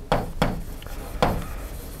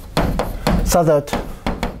 so that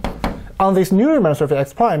on this new Riemann surface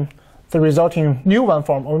X prime, the resulting new one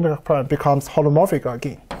form omega prime becomes holomorphic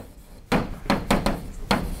again.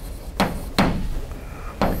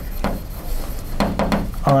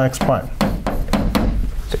 On X prime.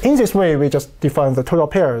 So in this way, we just define the total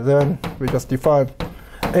pair. Then we just define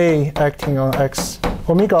A acting on X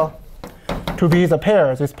omega to be the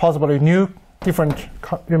pair, this possibly new different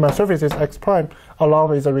Riemann surfaces X prime,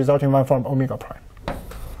 along with the resulting one form omega prime.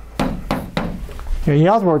 In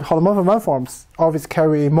other words, holomorphic one forms always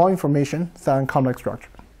carry more information than complex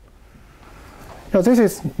structure. Now, this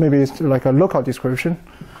is maybe like a local description.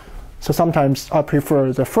 So sometimes I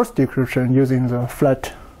prefer the first description using the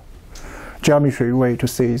flat geometry way to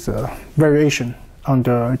see the variation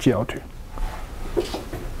under GL2.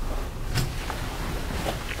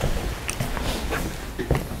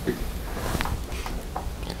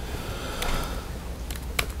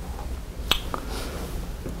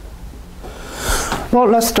 Well,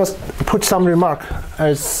 let's just put some remark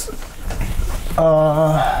as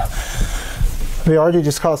we already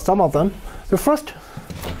discussed some of them. The first,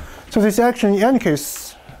 so this action in any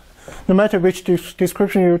case, no matter which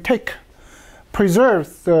description you take,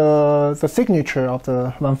 preserves the signature of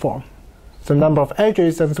the one form. The number of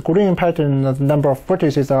edges and the gradient pattern and the number of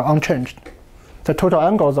vertices are unchanged. The total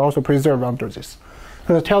angles are also preserved under this.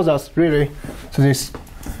 So it tells us really, so this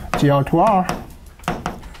GL2R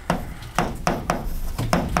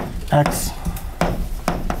X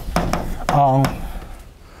on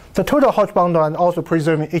the total Hodge bound and also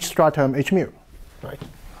preserving each stratum H mu, right?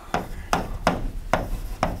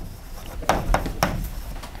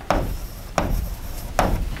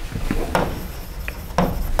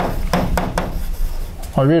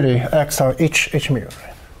 Or really X on each H mu,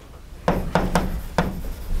 right?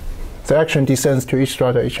 The action descends to each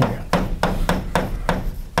strata H mu.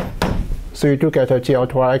 So you do get a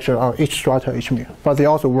GL2R action on each strata H mu, but they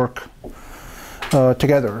also work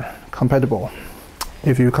together, compatible,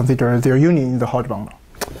 if you consider their union in the Hodge bound.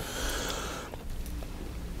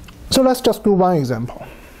 So let's just do one example.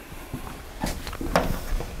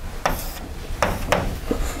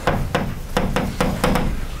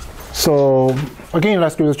 So again,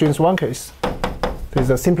 let's do the genus 1 case. This is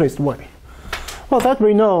the simplest way. Well, that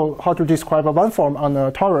we know how to describe a one form on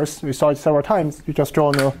a torus. We saw it several times. You just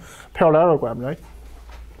draw a parallelogram, right?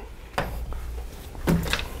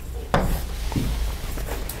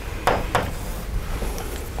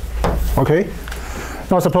 Okay.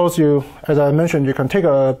 Now suppose you, as I mentioned, you can take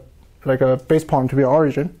a base point to be your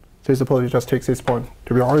origin. So suppose you just take this point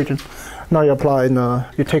to be your origin. Now you apply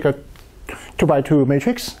you take a 2x2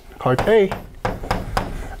 matrix, call it A,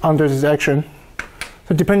 under this action.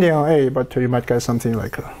 So depending on A, but you might get something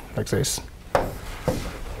like this.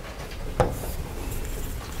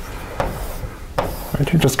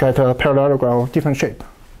 Right, you just get a parallelogram of different shape.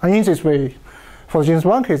 And in this way, for the genus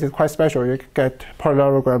 1 case, it's quite special. You get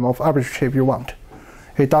parallelogram of arbitrary shape you want.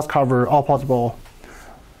 It does cover all possible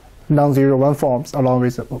non-zero one forms along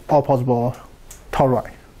with all possible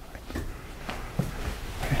tori.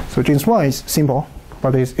 Okay, so genus 1 is simple,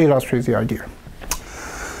 but it illustrates the idea.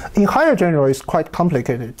 In higher general, it's quite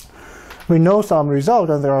complicated. We know some result,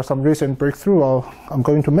 and there are some recent breakthrough I'm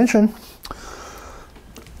going to mention.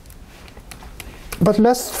 But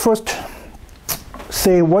let's first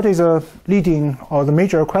say what is a leading or the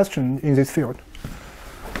major question in this field.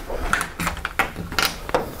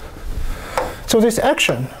 So this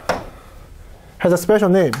action has a special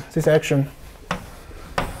name. This action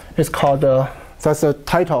It's called, that's a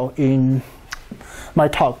title in my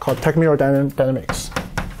talk called Teichmueller dynamics.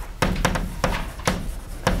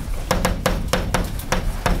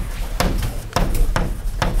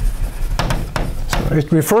 So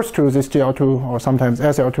it refers to this GL2 or sometimes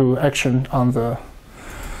SL2 action on the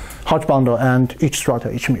Hodge bundle and each strata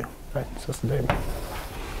H mu. Right? So that's the name.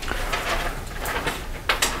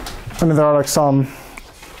 I mean, there are like some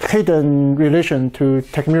hidden relation to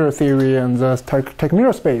Teichmueller theory and the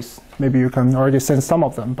Teichmueller space. Maybe you can already sense some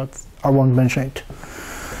of them, but I won't mention it.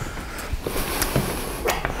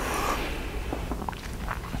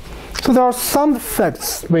 So there are some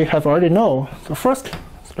facts we have already know. So first,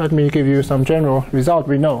 let me give you some general result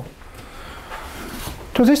we know.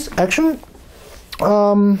 To this action,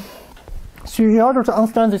 so in order to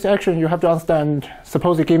understand this action, you have to understand,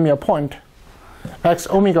 suppose you give me a point, x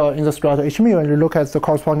omega in the strata H mu, and you look at the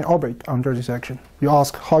corresponding orbit under this action. You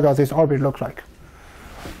ask, how does this orbit look like?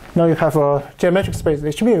 Now you have a geometric space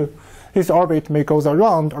H mu. This orbit may go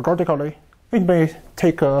around ergodically. It may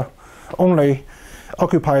take only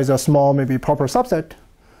occupies a small, maybe proper subset,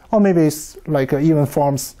 or maybe it's like even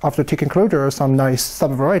forms after taking closure some nice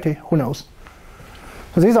subvariety. Who knows?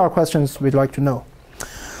 So these are questions we'd like to know.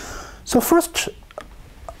 So first,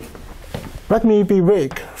 let me be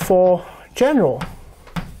vague for general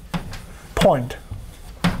point.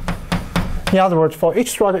 In other words, for each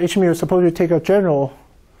strata H mu, suppose you take a general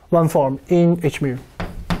one form in H mu.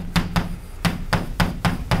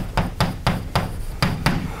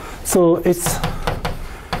 So its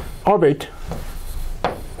orbit.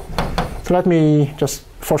 So let me just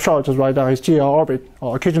for short just write down its GL orbit,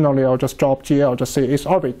 or occasionally I'll just drop GL, just say its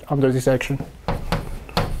orbit under this action.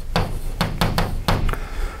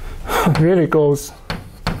 Really goes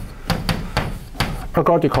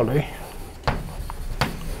ergodically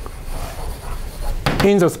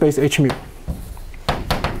in the space H mu.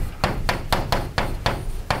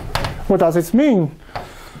 What does this mean?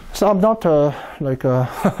 So I'm not like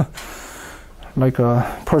a like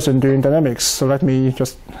a person doing dynamics, so let me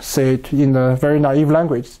just say it in a very naive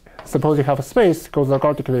language. Suppose you have a space goes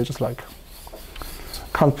ergodically, just like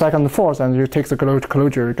comes back and forth, and you take the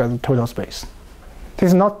closure, you get the total space. This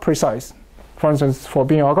is not precise. For instance, for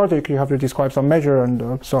being ergodic, you have to describe some measure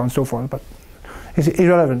and so on and so forth, but it's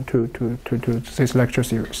irrelevant to this lecture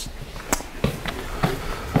series.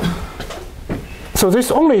 So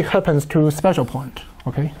this only happens to special point,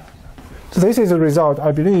 okay? So this is a result,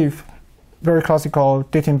 I believe, very classical,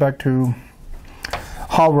 dating back to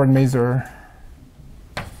Howard Mazer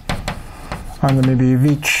and maybe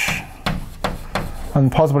Veitch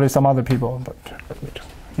and possibly some other people, but let me just,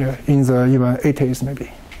 yeah, in the even 80s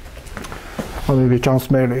maybe, or maybe John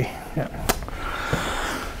Smalley. Yeah.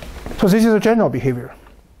 So this is a general behavior.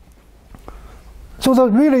 So the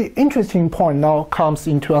really interesting point now comes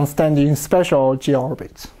into understanding special GL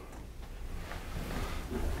orbits.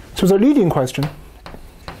 So the leading question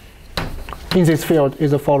in this field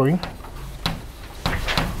is the following.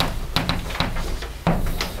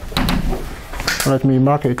 Let me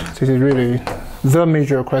mark it. This is really the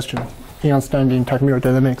major question in understanding Teichmueller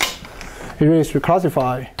dynamics. It really is to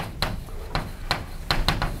classify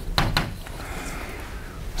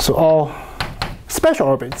so all special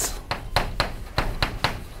orbits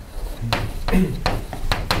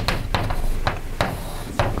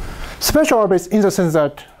special orbits in the sense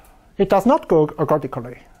that it does not go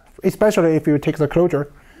ergodically, especially if you take the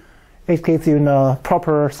closure, it gives you a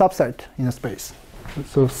proper subset in the space.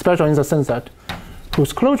 So special in the sense that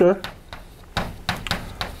whose closure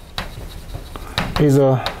is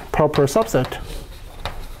a proper subset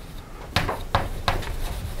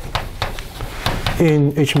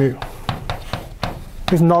in H mu.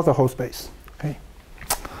 It's not the whole space. Okay,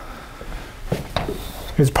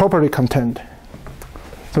 it's properly contained.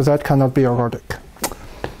 So that cannot be ergodic.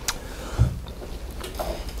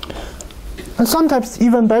 And sometimes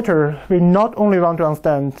even better, we not only want to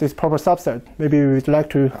understand this proper subset, maybe we'd like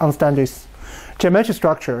to understand this geometric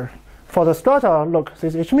structure. For the strata, look,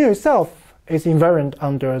 this H mu itself is invariant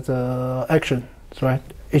under the action, right?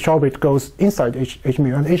 Each orbit goes inside H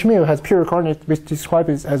mu, and H mu has pure coordinate which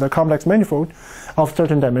describes it as a complex manifold of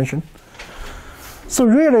certain dimension. So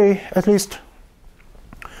really, at least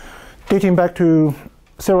dating back to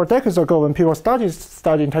several decades ago when people started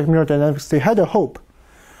studying Teichmueller dynamics, they had a hope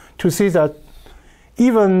to see that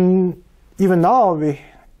even now we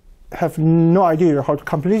have no idea how to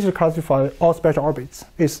completely classify all special orbits.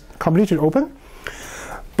 It's completely open,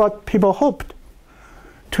 but people hoped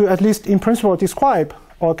to at least in principle describe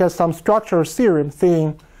or get some structural theorem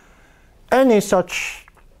saying any such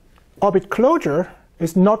orbit closure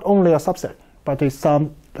is not only a subset, but is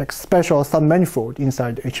some like special submanifold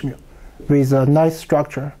inside H mu with a nice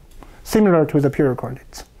structure similar to the period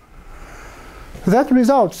coordinates. That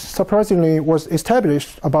result, surprisingly, was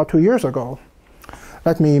established about 2 years ago.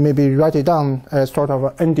 Let me maybe write it down as sort of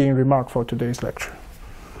an ending remark for today's lecture.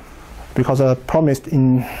 Because I promised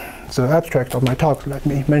in the abstract of my talk, let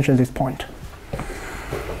me mention this point.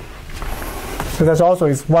 So that also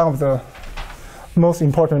is one of the most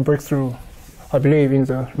important breakthrough, I believe, in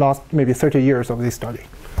the last maybe 30 years of this study.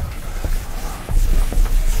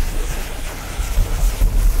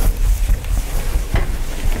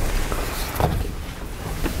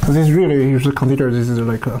 So this really, you should consider this is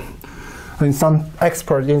like a, I mean, some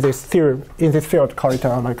experts in this theorem, in this field, call it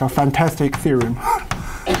like a fantastic theorem.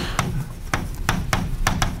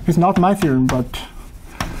 It's not my theorem, but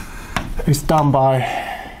it's done by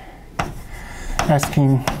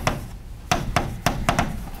asking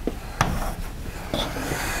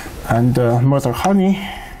and Mother-Honey.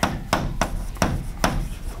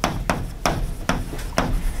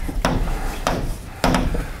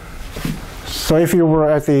 So if you were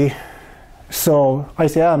at the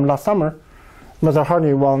ICM last summer,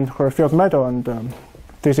 Mother-Honey won her Fields Medal, and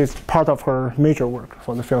this is part of her major work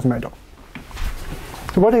for the Fields Medal.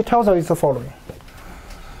 So what it tells us is the following.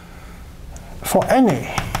 For any,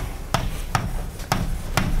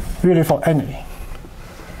 really for any,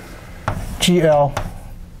 GL2R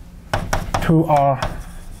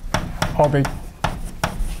orbit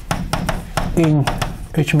in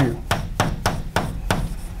H mu,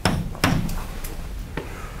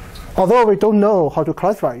 although we don't know how to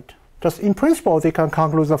classify it, just in principle, they can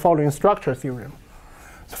conclude the following structure theorem.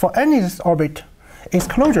 So for any orbit, its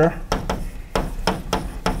closure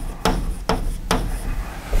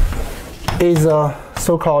is a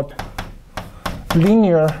so-called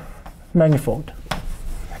linear manifold.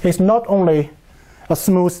 It's not only a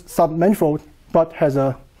smooth submanifold, but has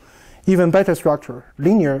a even better structure,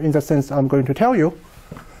 linear in the sense I'm going to tell you,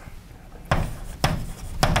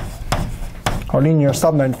 or linear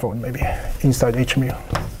submanifold maybe inside H mu.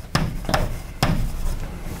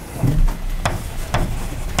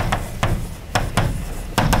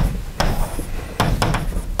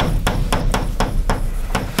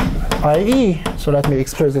 i.e., so let me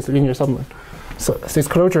express this linear submanifold. So this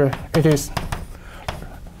closure, it is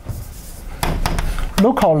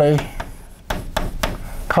locally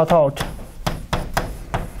cut out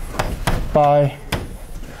by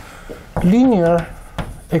linear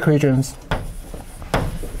equations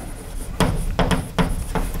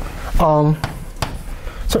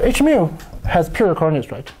so H mu has period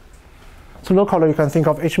coordinates, right? So locally you can think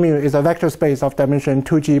of H mu is a vector space of dimension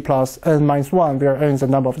 2g plus n minus 1, where n is the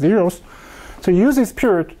number of zeros. So you use this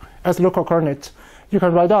period as local coordinates. You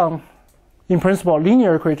can write down, in principle,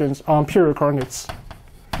 linear equations on period coordinates.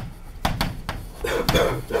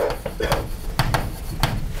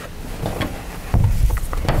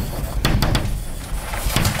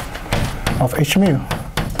 Of H mu.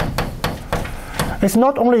 It's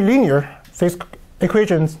not only linear, these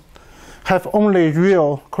equations have only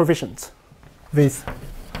real coefficients, with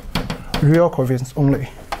real coefficients only.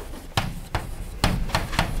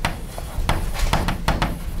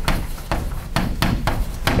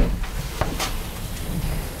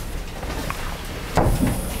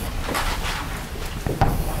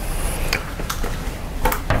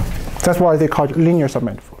 That's why they call it linear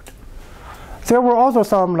submanifold. There were also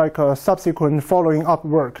some subsequent following up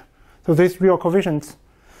work. So these real coefficients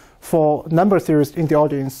for number theorists in the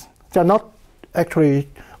audience, they are not actually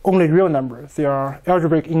only real numbers. They are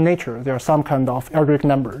algebraic in nature. They are some kind of algebraic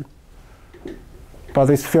number. But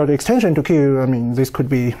this field extension to Q, I mean, this could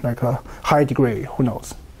be like a high degree. Who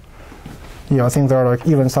knows? Yeah, I think there are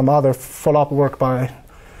even some other follow-up work by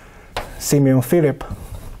Simeon Philip.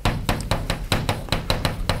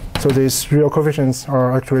 So these real coefficients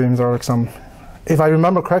are actually there are some. If I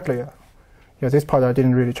remember correctly, yeah, this part I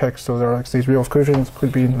didn't really check. So there are these real coefficients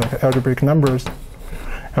could be like algebraic numbers,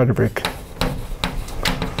 algebraic.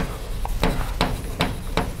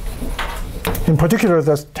 In particular,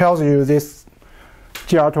 that tells you this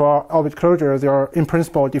GR2R orbit closure, they are in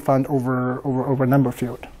principle defined over number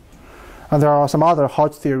field. And there are some other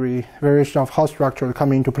Hodge theory variation of Hodge structure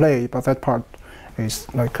coming into play, but that part is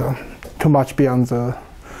like too much beyond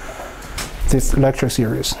this lecture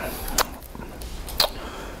series.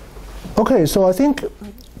 Okay, so I think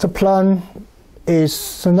the plan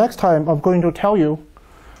is the next time I'm going to tell you,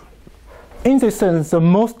 in this sense, the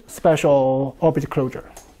most special orbit closure.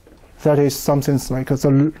 That is something like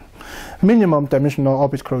the minimum dimensional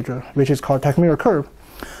orbit closure, which is called Teichmueller curve.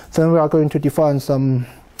 Then we are going to define some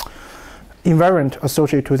invariant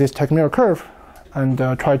associated to this Teichmueller curve and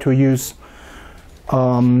try to use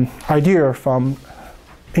idea from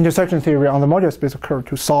intersection theory on the modular space of curve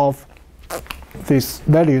to solve these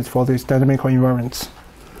values for these dynamical invariants.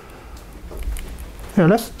 Yeah,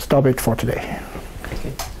 let's stop it for today.